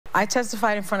I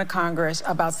testified in front of Congress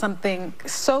about something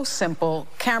so simple,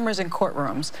 cameras in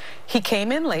courtrooms. He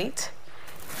came in late,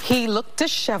 he looked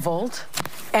disheveled,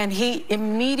 and he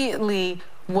immediately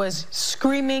was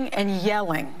screaming and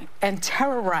yelling and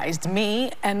terrorized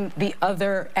me and the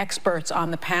other experts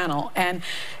on the panel. And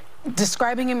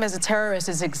describing him as a terrorist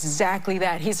is exactly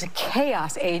that. He's a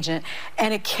chaos agent,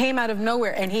 and it came out of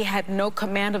nowhere, and he had no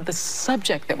command of the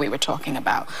subject that we were talking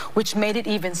about, which made it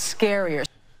even scarier.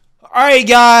 All right,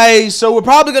 guys, so we're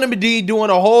probably going to be doing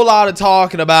a whole lot of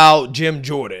talking about Jim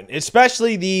Jordan,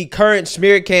 especially the current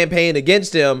smear campaign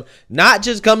against him, not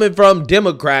just coming from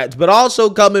Democrats, but also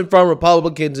coming from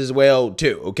Republicans as well,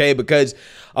 too, okay? Because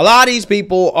a lot of these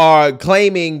people are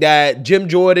claiming that Jim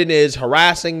Jordan is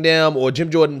harassing them, or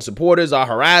Jim Jordan supporters are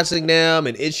harassing them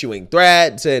and issuing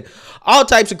threats and all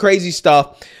types of crazy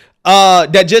stuff.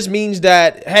 That just means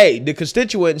that, hey, the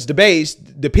constituents, the base,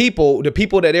 the people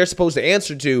that they're supposed to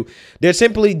answer to, they're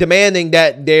simply demanding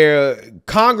that their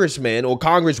congressman or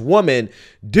congresswoman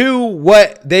do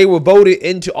what they were voted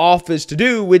into office to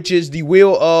do, which is the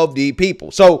will of the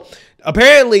people. So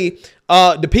apparently,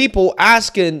 the people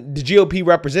asking the GOP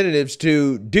representatives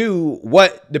to do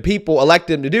what the people elect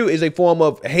them to do is a form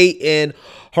of hate and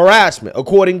harassment,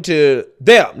 according to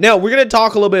them. Now, we're going to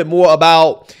talk a little bit more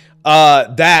about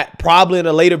that probably in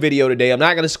a later video today. I'm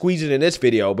not going to squeeze it in this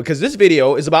video because this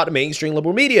video is about the mainstream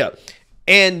liberal media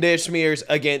and their smears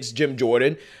against Jim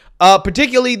Jordan,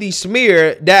 particularly the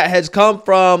smear that has come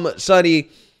from Sunny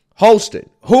Hostin,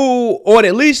 who on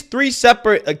at least 3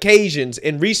 separate occasions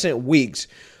in recent weeks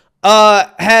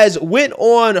has went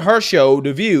on her show,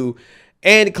 The View,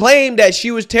 and claimed that she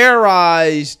was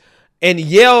terrorized and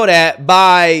yelled at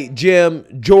by Jim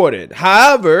Jordan.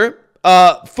 However,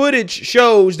 footage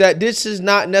shows that this is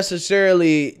not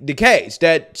necessarily the case,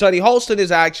 that Sunny Hostin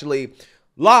is actually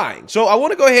lying. So I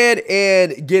want to go ahead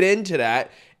and get into that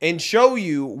and show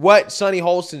you what Sunny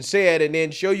Hostin said, and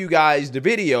then show you guys the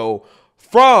video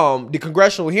from the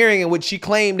congressional hearing in which she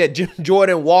claimed that Jim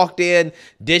Jordan walked in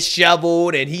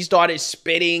disheveled and he started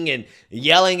spitting and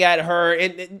yelling at her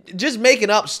and just making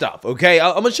up stuff, okay?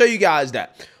 I'm going to show you guys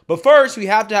that. But first, we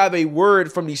have to have a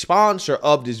word from the sponsor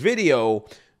of this video,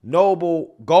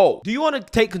 Noble Gold. Do you want to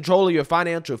take control of your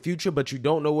financial future, but you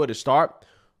don't know where to start?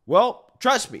 Well,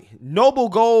 trust me, Noble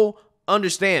Gold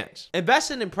understands.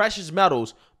 Investing in precious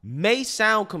metals may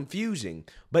sound confusing,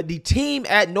 but the team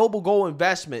at Noble Gold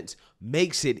Investments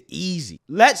makes it easy.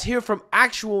 Let's hear from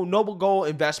actual Noble Gold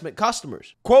investment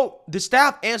customers. Quote, the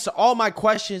staff answer all my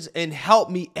questions and help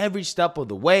me every step of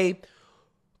the way.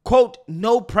 Quote,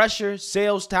 no pressure,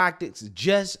 sales tactics,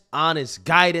 just honest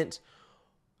guidance.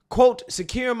 Quote,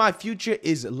 securing my future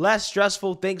is less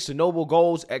stressful thanks to Noble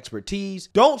Gold's expertise.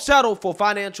 Don't settle for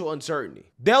financial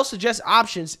uncertainty. They'll suggest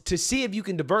options to see if you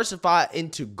can diversify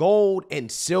into gold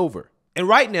and silver. And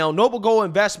right now, Noble Gold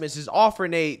Investments is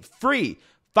offering a free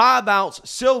 5-ounce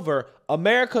silver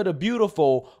America the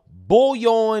Beautiful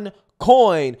bullion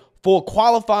coin for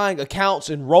qualifying accounts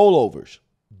and rollovers.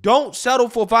 Don't settle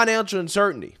for financial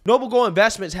uncertainty. Noble Gold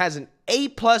Investments has an A+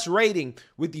 rating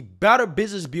with the Better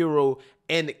Business Bureau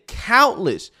and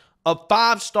countless of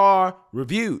 5-star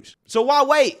reviews. So why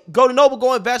wait? Go to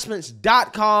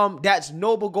noblegoldinvestments.com. That's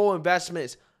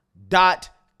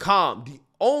noblegoldinvestments.com. The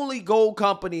only gold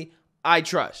company I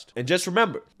trust. And just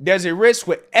remember, there's a risk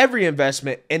with every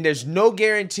investment and there's no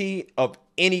guarantee of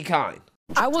any kind.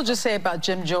 I will just say about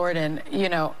Jim Jordan, you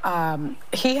know,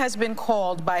 he has been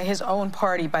called by his own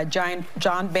party, by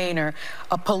John Boehner,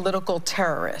 a political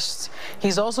terrorist.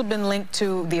 He's also been linked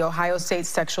to the Ohio State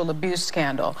sexual abuse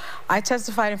scandal. I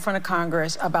testified in front of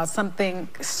Congress about something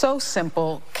so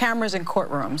simple, cameras in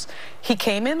courtrooms. He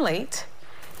came in late,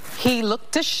 he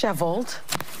looked disheveled,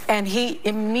 and he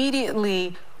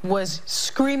immediately was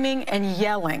screaming and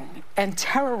yelling and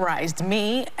terrorized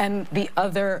me and the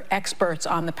other experts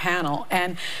on the panel.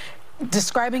 And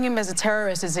describing him as a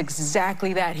terrorist is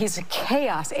exactly that. He's a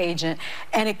chaos agent,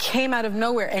 and it came out of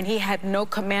nowhere, and he had no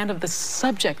command of the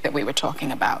subject that we were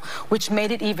talking about, which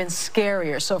made it even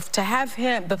scarier. So to have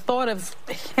him, the thought of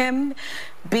him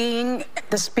being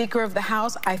the Speaker of the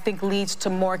House, I think leads to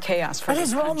more chaos for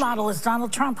this country. But his role model is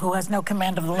Donald Trump, who has no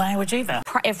command of the language either.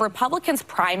 If Republicans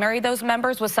primary those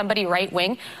members with somebody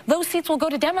right-wing, those seats will go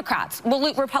to Democrats.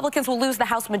 Republicans will lose the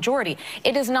House majority.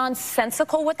 It is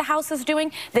nonsensical what the House is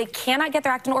doing. They cannot get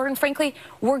their act in order, and frankly,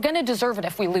 we're going to deserve it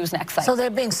if we lose next cycle. So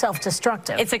they're being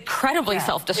self-destructive. It's incredibly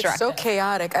self-destructive. It's so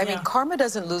chaotic. I mean, karma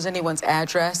doesn't lose anyone's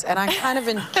address, and I'm kind of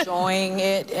enjoying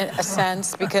it in a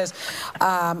sense because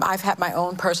I've had my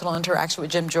own personal interaction with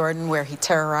Jim Jordan where he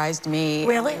terrorized me.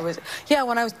 Really? Yeah,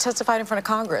 when I was testified in front of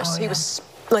Congress. Oh, he yeah. was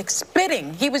like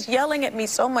spitting. He was yelling at me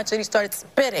so much that he started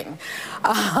spitting.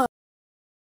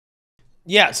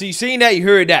 Yeah, so you seen that, you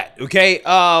heard that, okay?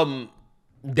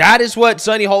 That is what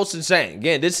Sonny Hostin's saying.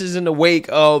 Again, this is in the wake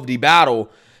of the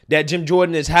battle that Jim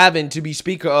Jordan is having to be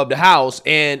Speaker of the House.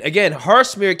 And again, her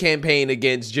smear campaign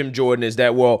against Jim Jordan is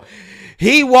that, well,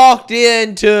 he walked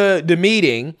into the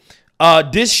meeting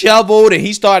disheveled, and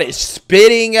he started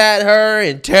spitting at her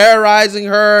and terrorizing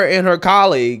her and her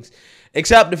colleagues,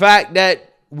 except the fact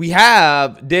that we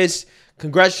have this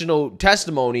congressional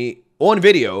testimony on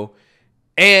video.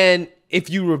 And if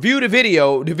you review the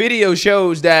video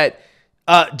shows that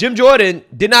Jim Jordan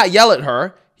did not yell at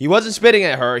her. He wasn't spitting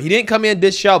at her. He didn't come in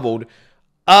disheveled.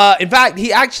 In fact,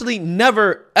 he actually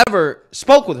never, ever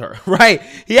spoke with her, right?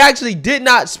 He actually did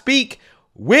not speak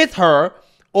with her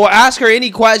or ask her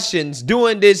any questions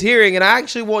during this hearing. And I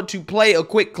actually want to play a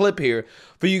quick clip here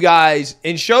for you guys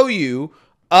and show you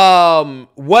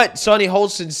what Sonny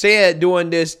Hostin said during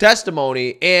this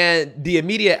testimony and the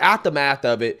immediate aftermath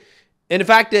of it. And the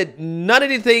fact that none of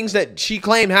the things that she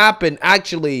claimed happened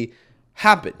actually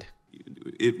happened.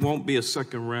 It won't be a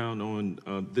second round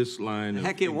on this line.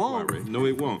 Heck, it won't. No,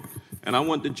 it won't. And I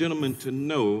want the gentleman to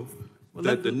know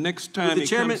that the next time the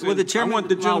chairman, he comes in, I want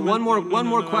the gentleman, one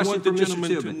more question for Mr. Tubin. I want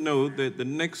the gentleman to know that the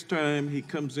next time he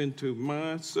comes into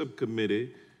my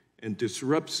subcommittee and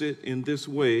disrupts it in this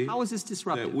way. How is this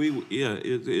disruptive?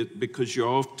 Because you're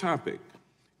off topic.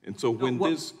 And so when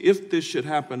if this should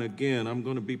happen again, I'm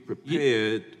going to be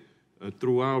prepared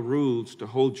through our rules to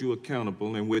hold you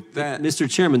accountable. And with that, Mr.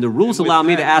 Chairman, the rules allow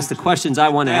me to ask the questions I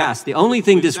want to ask. The only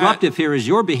thing disruptive here is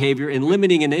your behavior in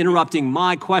limiting and interrupting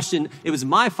my question. It was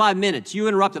my 5 minutes. You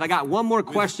interrupted. I got one more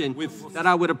question that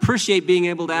I would appreciate being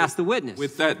able to ask the witness.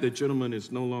 With that, the gentleman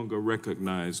is no longer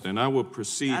recognized, and I will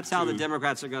proceed. That's how the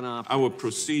Democrats are going to operate. I will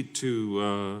proceed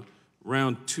to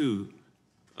round 2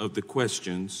 of the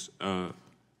questions.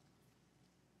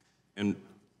 And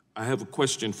I have a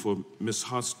question for Ms.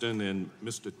 Hostin and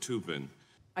Mr. Tubin.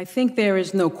 I think there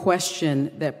is no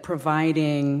question that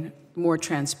providing more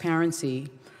transparency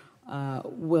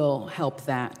will help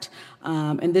that.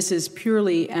 And this is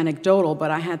purely anecdotal,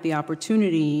 but I had the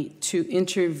opportunity to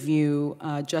interview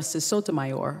Justice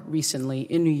Sotomayor recently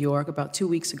in New York about 2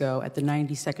 weeks ago at the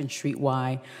 92nd Street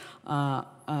Y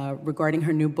regarding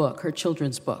her new book, her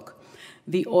children's book.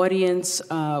 The audience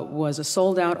was a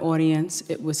sold-out audience.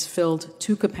 It was filled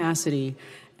to capacity.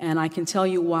 And I can tell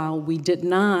you, while we did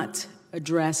not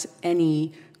address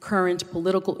any current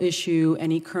political issue,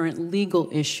 any current legal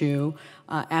issue,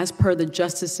 as per the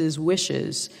justice's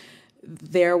wishes,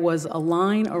 there was a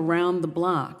line around the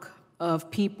block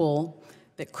of people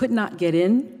that could not get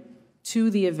in to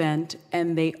the event,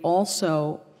 and they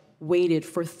also waited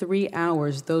for 3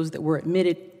 hours, those that were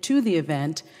admitted to the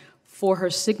event, for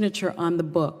her signature on the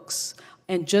books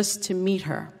and just to meet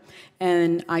her.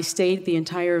 And I stayed the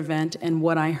entire event, and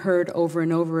what I heard over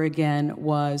and over again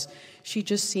was, she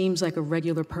just seems like a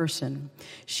regular person.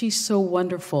 She's so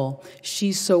wonderful.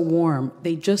 She's so warm.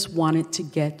 They just wanted to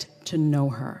get to know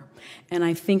her. And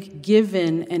I think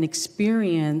given an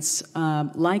experience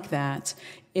like that,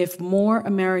 if more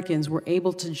Americans were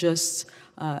able to just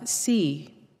see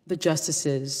the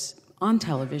justices on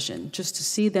television, just to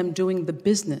see them doing the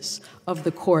business of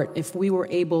the court, if we were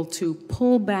able to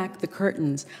pull back the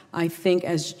curtains, I think,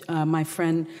 as my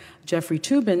friend Jeffrey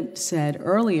Tubin said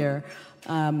earlier,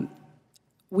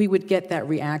 we would get that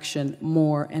reaction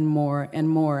more and more and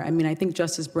more. I mean, I think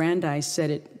Justice Brandeis said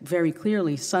it very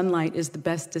clearly, sunlight is the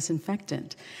best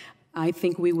disinfectant. I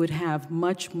think we would have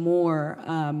much more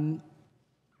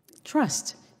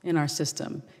trust in our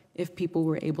system if people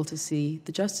were able to see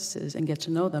the justices and get to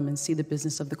know them and see the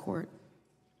business of the court.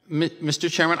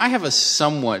 Mr. Chairman, I have a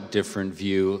somewhat different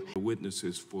view.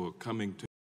 Witnesses for coming to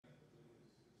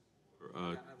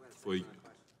for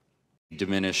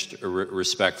diminished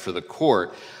respect for the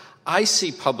court. I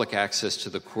see public access to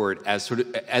the court as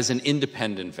as an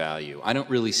independent value. I don't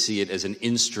really see it as an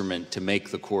instrument to make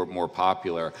the court more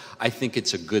popular. I think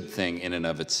it's a good thing in and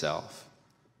of itself.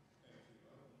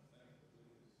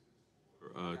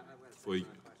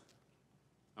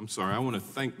 I'm sorry, I want to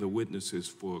thank the witnesses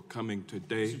for coming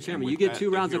today. Mr. Chairman, you get 2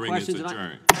 rounds of questions.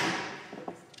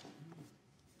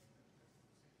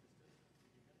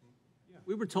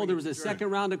 We were told there was a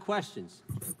second round of questions.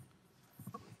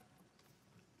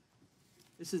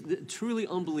 This is truly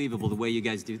unbelievable the way you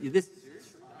guys do this.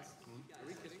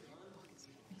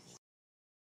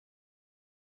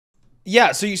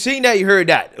 Yeah, so you seen that, you heard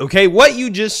that, okay? What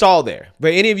you just saw there, for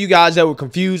any of you guys that were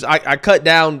confused, I cut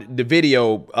down the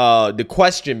video, the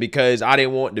question, because I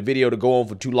didn't want the video to go on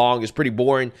for too long. It's pretty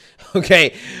boring,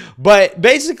 okay? But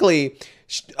basically,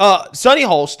 Sunny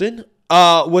Hostin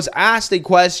was asked a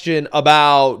question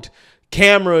about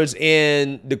cameras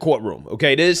in the courtroom.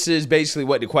 Okay, this is basically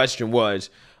what the question was.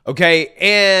 Okay,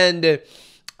 and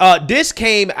this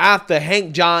came after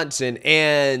Hank Johnson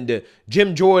and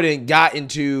Jim Jordan got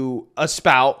into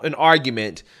an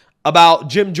argument about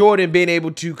Jim Jordan being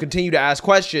able to continue to ask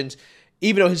questions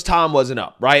even though his time wasn't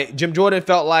up, right? Jim Jordan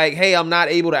felt like, hey, I'm not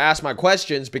able to ask my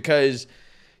questions because,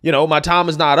 you know, my time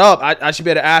is not up. I should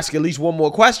be able to ask at least one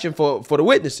more question for the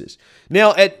witnesses.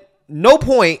 Now, at no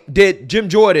point did Jim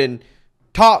Jordan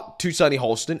talk to Sunny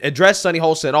Hostin, address Sunny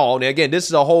Hostin at all. Now, again, this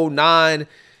is a whole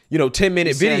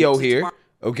 10-minute video here,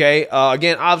 okay?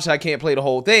 Again, obviously, I can't play the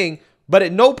whole thing, but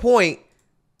at no point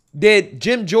did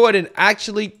Jim Jordan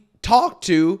actually talk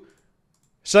to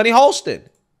Sunny Hostin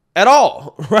at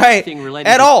all, right?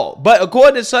 At all. But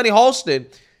according to Sunny Hostin,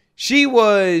 she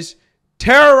was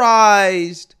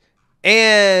terrorized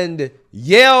and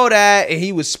yelled at, and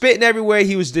he was spitting everywhere.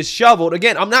 He was disheveled.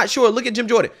 Again, I'm not sure. Look at Jim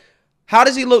Jordan. How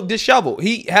does he look disheveled?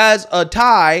 He has a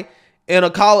tie and a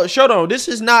collared shirt on. This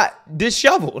is not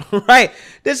disheveled, right?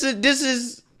 This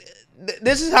is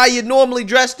how you normally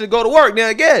dress to go to work. Now,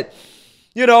 again,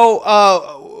 you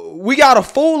know, we got a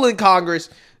fool in Congress,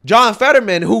 John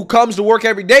Fetterman, who comes to work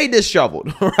every day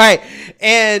disheveled, right?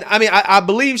 And I mean, I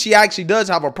believe she actually does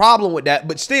have a problem with that,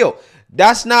 but still,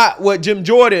 that's not what Jim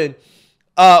Jordan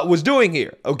was doing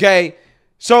here, okay?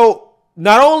 So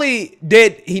not only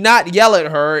did he not yell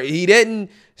at her, he didn't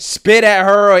spit at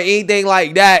her or anything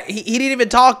like that. He didn't even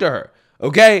talk to her,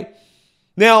 okay?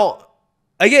 Now,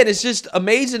 again, it's just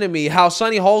amazing to me how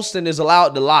Sunny Hostin is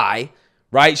allowed to lie,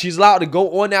 right? She's allowed to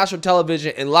go on national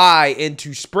television and lie and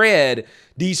to spread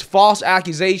these false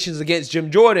accusations against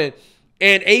Jim Jordan,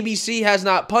 and ABC has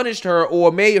not punished her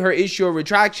or made her issue a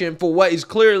retraction for what is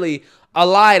clearly a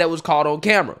lie that was caught on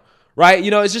camera, right?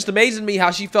 You know, it's just amazing to me how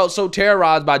she felt so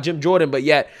terrorized by Jim Jordan, but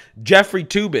yet Jeffrey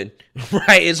Toobin,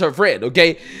 right, is her friend,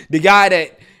 okay? The guy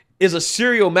that is a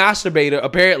serial masturbator,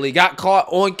 apparently, got caught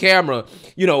on camera,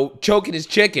 you know, choking his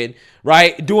chicken,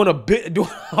 right? Doing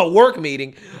a work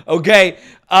meeting, okay?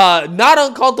 Not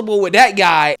uncomfortable with that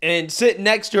guy and sitting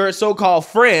next to her so-called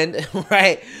friend,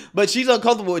 right? But she's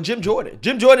uncomfortable with Jim Jordan.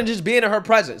 Jim Jordan just being in her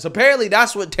presence. Apparently,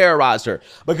 that's what terrorized her,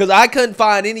 because I couldn't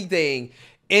find anything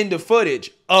in the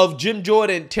footage of Jim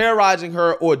Jordan terrorizing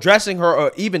her or addressing her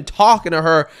or even talking to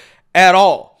her at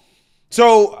all.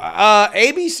 So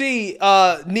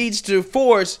ABC needs to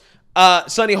force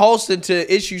Sunny Hostin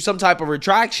to issue some type of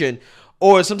retraction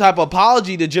or some type of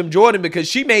apology to Jim Jordan, because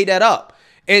she made that up.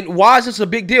 And why is this a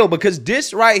big deal? Because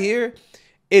this right here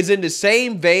is in the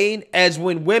same vein as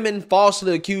when women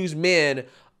falsely accuse men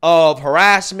of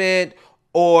harassment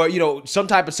or, you know, some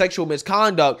type of sexual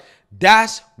misconduct.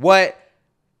 That's what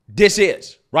this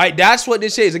is, right? That's what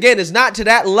this is. Again, it's not to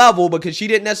that level because she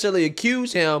didn't necessarily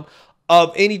accuse him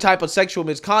of any type of sexual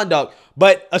misconduct,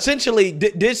 but essentially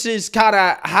this is kind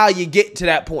of how you get to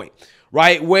that point,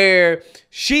 right? Where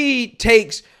she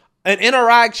takes an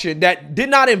interaction that did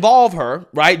not involve her,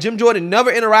 right? Jim Jordan never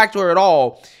interacted with her at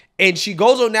all, and she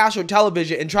goes on national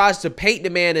television and tries to paint the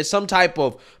man as some type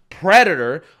of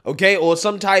predator, okay, or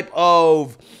some type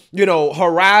of, you know,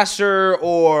 harasser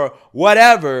or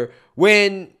whatever,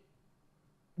 when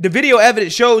the video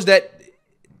evidence shows that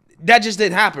that just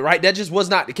didn't happen, right? That just was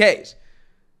not the case.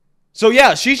 So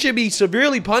yeah, she should be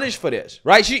severely punished for this,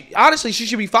 right? She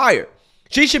should be fired.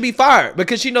 She should be fired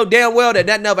because she know damn well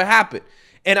that never happened.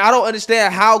 And I don't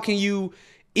understand how can you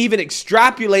even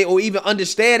extrapolate or even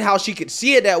understand how she could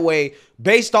see it that way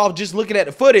based off just looking at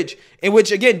the footage, in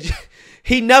which, again,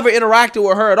 he never interacted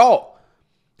with her at all.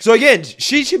 So again,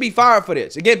 she should be fired for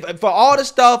this. Again, for all the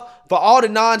stuff, for all the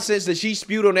nonsense that she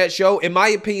spewed on that show, in my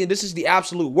opinion, this is the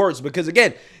absolute worst. Because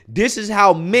again, this is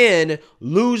how men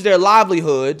lose their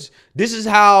livelihoods. This is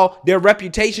how their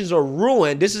reputations are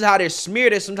ruined. This is how they're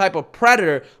smeared as some type of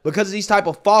predator because of these type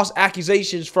of false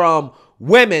accusations from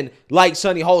women like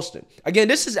Sunny Hostin. Again,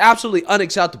 this is absolutely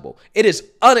unacceptable. It is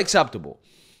unacceptable.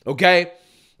 Okay?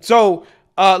 So,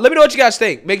 let me know what you guys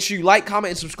think. Make sure you like,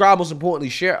 comment, and subscribe. Most importantly,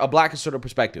 share a Black conservative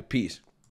perspective. Peace.